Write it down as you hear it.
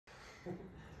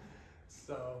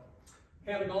So,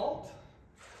 Hannah Galt.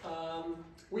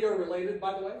 We are related,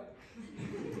 by the way.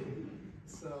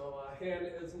 So,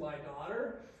 Hannah is my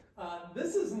daughter.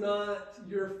 This is not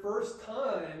your first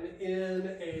time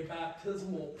in a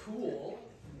baptismal pool.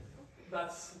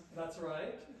 That's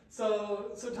right.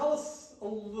 So tell us a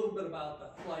little bit about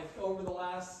that. Like over the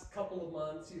last couple of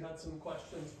months, you had some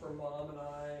questions for Mom and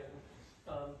I,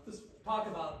 and just talk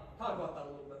about that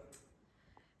a little bit.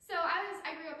 So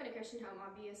I grew up in a Christian home,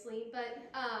 obviously, but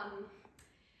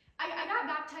I got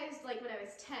baptized like when I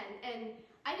was 10, and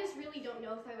I just really don't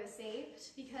know if I was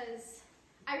saved, because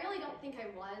I really don't think I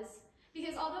was.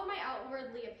 Because although my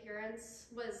outwardly appearance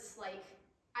was like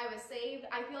I was saved,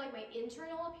 I feel like my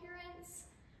internal appearance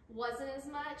wasn't as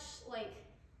much. Like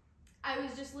I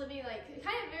was just living like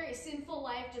kind of a very sinful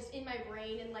life just in my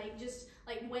brain, and like just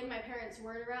like when my parents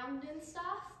weren't around and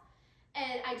stuff.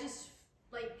 And I just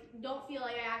like don't feel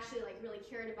like I actually like really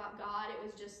cared about God. It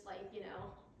was just like, you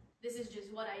know, this is just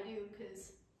what I do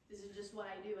because this is just what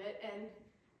I do it.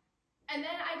 And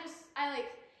then I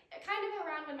like kind of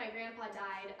around when my grandpa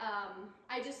died,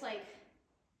 I just like,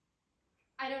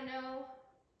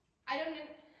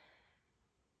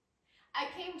 I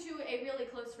came to a really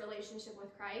close relationship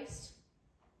with Christ,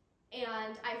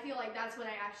 and I feel like that's when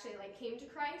I actually like came to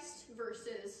Christ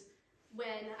versus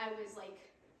when I was like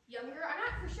younger. I'm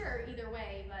not for sure either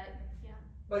way, but yeah.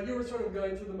 But you were sort of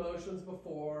going through the motions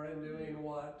before and doing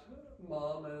what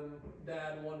Mom and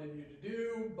Dad wanted you to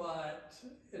do, but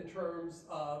in terms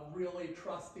of really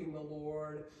trusting the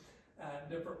Lord at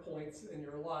different points in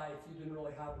your life, you didn't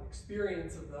really have an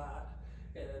experience of that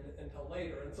until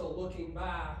later. And so looking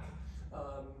back,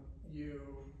 you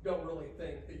don't really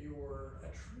think that you were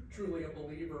truly a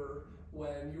believer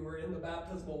when you were in the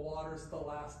baptismal waters the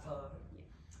last time.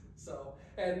 So,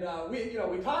 and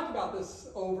we talked about this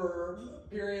over a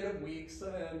period of weeks,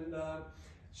 and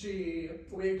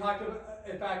we talked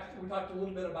a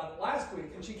little bit about it last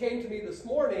week, and she came to me this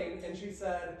morning and she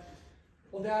said,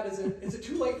 well, Dad, is it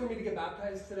too late for me to get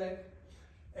baptized today?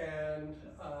 And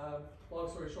long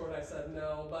story short, I said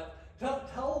no, but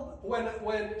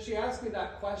when she asked me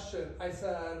that question, I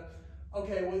said,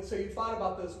 okay, well, so you thought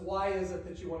about this, why is it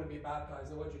that you want to be baptized,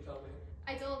 and what did you tell me?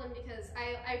 I told him because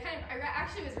I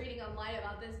actually was reading online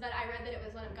about this, but I read that it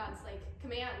was one of God's like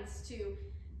commands to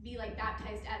be like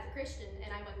baptized as a Christian,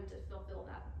 and I wanted to fulfill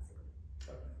that.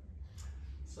 Okay.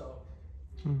 So,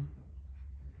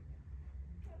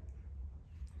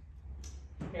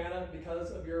 Hannah,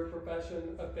 because of your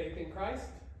profession of faith in Christ,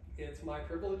 it's my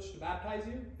privilege to baptize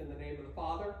you in the name of the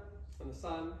Father, and the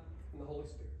Son, and the Holy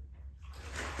Spirit.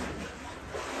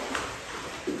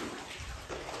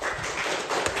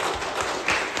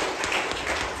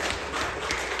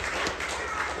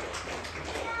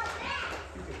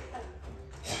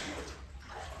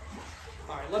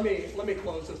 Let me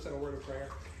close this in a word of prayer.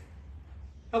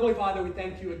 Heavenly Father, we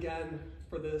thank you again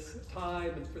for this time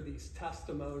and for these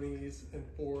testimonies and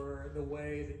for the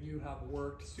way that you have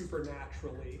worked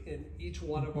supernaturally in each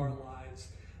one of our lives,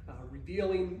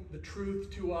 revealing the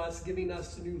truth to us, giving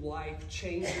us new life,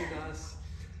 changing us.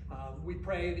 We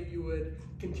pray that you would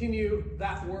continue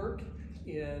that work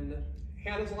in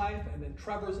Hannah's life and in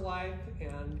Trevor's life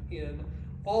and in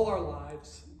all our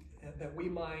lives, that we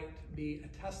might be a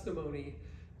testimony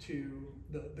to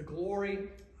the glory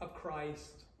of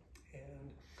Christ. And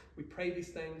we pray these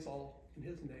things all in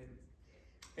his name.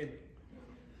 Amen.